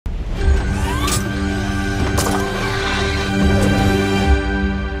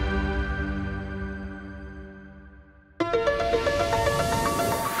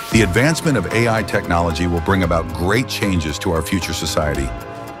The advancement of AI technology will bring about great changes to our future society.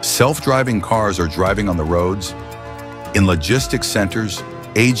 Self-driving cars are driving on the roads. In logistics centers,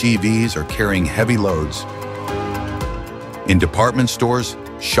 AGVs are carrying heavy loads. In department stores,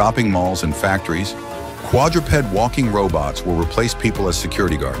 shopping malls, and factories, quadruped walking robots will replace people as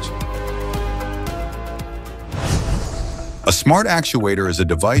security guards. A smart actuator is a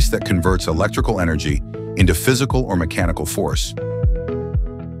device that converts electrical energy into physical or mechanical force.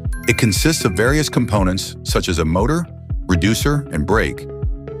 It consists of various components such as a motor, reducer, and brake,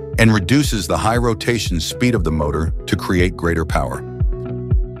 and reduces the high rotation speed of the motor to create greater power.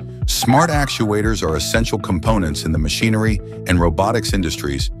 Smart actuators are essential components in the machinery and robotics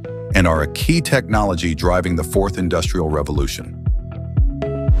industries and are a key technology driving the fourth industrial revolution.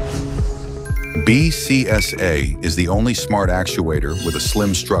 BCSA is the only smart actuator with a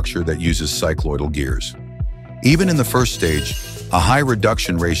slim structure that uses cycloidal gears. Even in the first stage, a high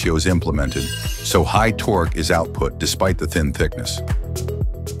reduction ratio is implemented, so high torque is output despite the thin thickness.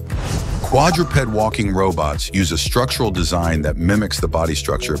 Quadruped walking robots use a structural design that mimics the body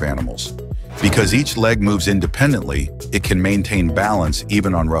structure of animals. Because each leg moves independently, it can maintain balance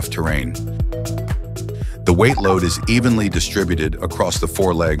even on rough terrain. The weight load is evenly distributed across the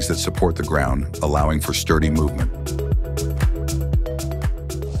 4 legs that support the ground, allowing for sturdy movement.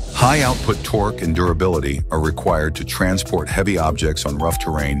 High output torque and durability are required to transport heavy objects on rough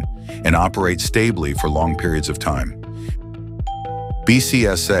terrain and operate stably for long periods of time.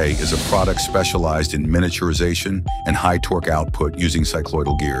 BCSA is a product specialized in miniaturization and high torque output using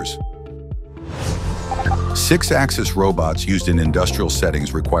cycloidal gears. 6-axis robots used in industrial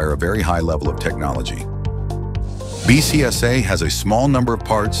settings require a very high level of technology. BCSA has a small number of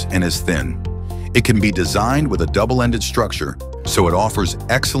parts and is thin. It can be designed with a double-ended structure, so it offers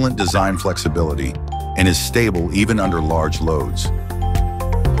excellent design flexibility and is stable even under large loads.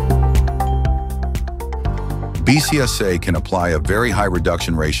 BCSA can apply a very high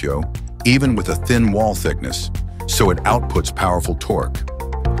reduction ratio, even with a thin wall thickness, so it outputs powerful torque.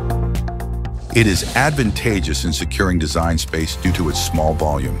 It is advantageous in securing design space due to its small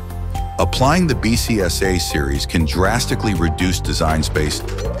volume. Applying the BCSA series can drastically reduce design space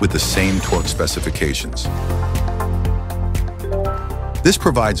with the same torque specifications. This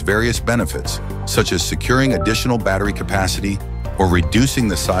provides various benefits, such as securing additional battery capacity or reducing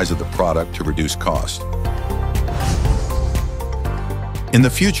the size of the product to reduce cost. In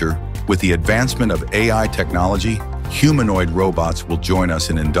the future, with the advancement of AI technology, humanoid robots will join us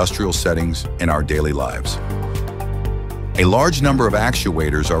in industrial settings in our daily lives. A large number of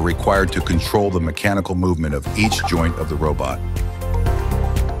actuators are required to control the mechanical movement of each joint of the robot.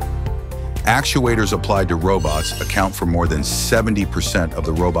 Actuators applied to robots account for more than 70% of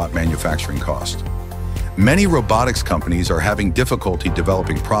the robot manufacturing cost. Many robotics companies are having difficulty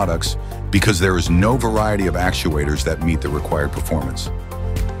developing products because there is no variety of actuators that meet the required performance.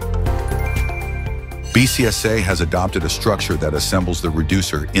 BCSA has adopted a structure that assembles the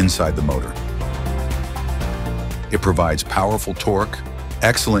reducer inside the motor. It provides powerful torque,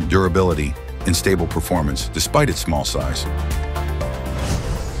 excellent durability, and stable performance despite its small size.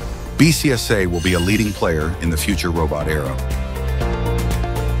 BCSA will be a leading player in the future robot era.